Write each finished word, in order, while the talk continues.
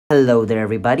Hello there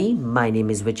everybody, my name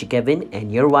is Richie Kevin and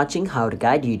you're watching How to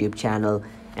Guide YouTube channel,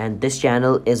 and this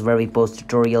channel is where we post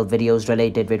tutorial videos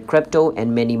related with crypto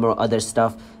and many more other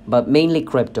stuff, but mainly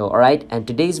crypto. Alright, and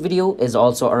today's video is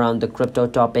also around the crypto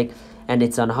topic, and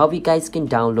it's on how you guys can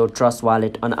download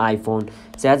Trustwallet on iPhone.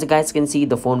 So as you guys can see,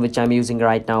 the phone which I'm using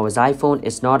right now is iPhone.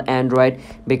 It's not Android,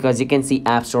 because you can see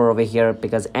App Store over here,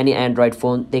 because any Android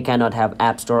phone, they cannot have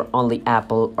App Store. Only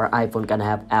Apple or iPhone can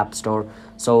have App Store.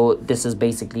 So this is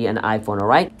basically an iPhone.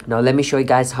 Alright, now let me show you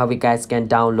guys how you guys can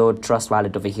download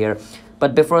Trustwallet over here.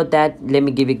 But before that, let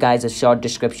me give you guys a short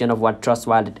description of what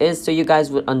Trustwallet is, so you guys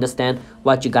will understand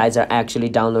what you guys are actually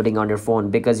downloading on your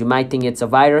phone, because you might think it's a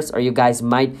virus, or you guys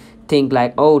might think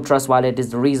like, oh, Trustwallet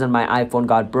is the reason my iPhone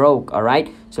got broke. All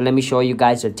right, so let me show you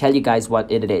guys or tell you guys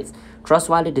what it is.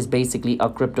 Trustwallet is basically a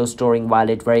crypto storing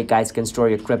wallet where you guys can store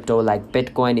your crypto like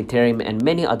Bitcoin, Ethereum, and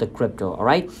many other crypto. All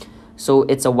right, so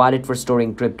it's a wallet for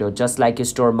storing crypto. Just like you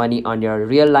store money on your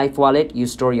real life wallet, you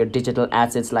store your digital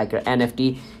assets like your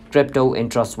NFT, crypto in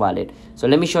Trustwallet. So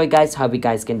let me show you guys how you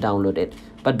guys can download it.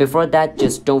 But before that,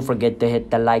 just don't forget to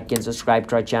hit the like and subscribe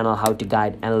to our channel How to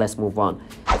Guide, and let's move on.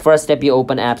 First step, you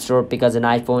open App Store, because in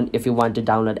iPhone, if you want to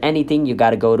download anything, you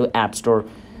gotta go to App Store.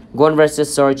 Go on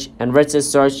versus search, and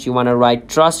versus search you want to write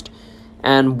Trust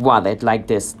and Wallet like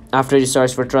this. After you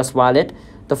search for Trust Wallet,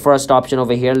 the first option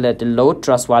over here, let it load.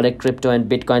 Trust Wallet, crypto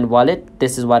and Bitcoin wallet.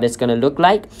 This is what it's gonna look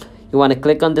like. You want to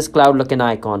click on this cloud looking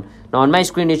icon. Now on my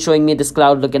screen it's showing me this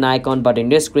cloud looking icon, but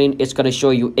in your screen it's going to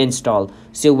show you install.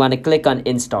 So you want to click on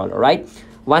install. All right,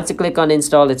 once you click on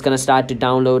install, it's going to start to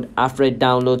download. After it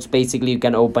downloads, basically you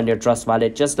can open your Trust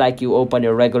Wallet just like you open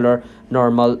your regular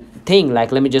normal thing.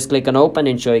 Like, let me just click on open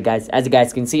and show you guys. As you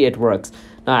guys can see, it works.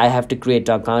 Now I have to create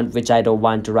an account, which I don't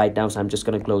want to right now, so I'm just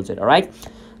going to close it. All right,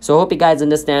 so hope you guys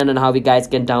understand on how you guys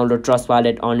can download Trust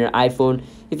Wallet on your iPhone.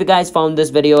 If you guys found this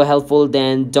video helpful,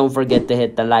 then don't forget to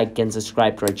hit the like and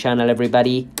subscribe to our channel,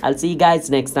 everybody. I'll see you guys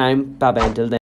next time. Bye bye until then.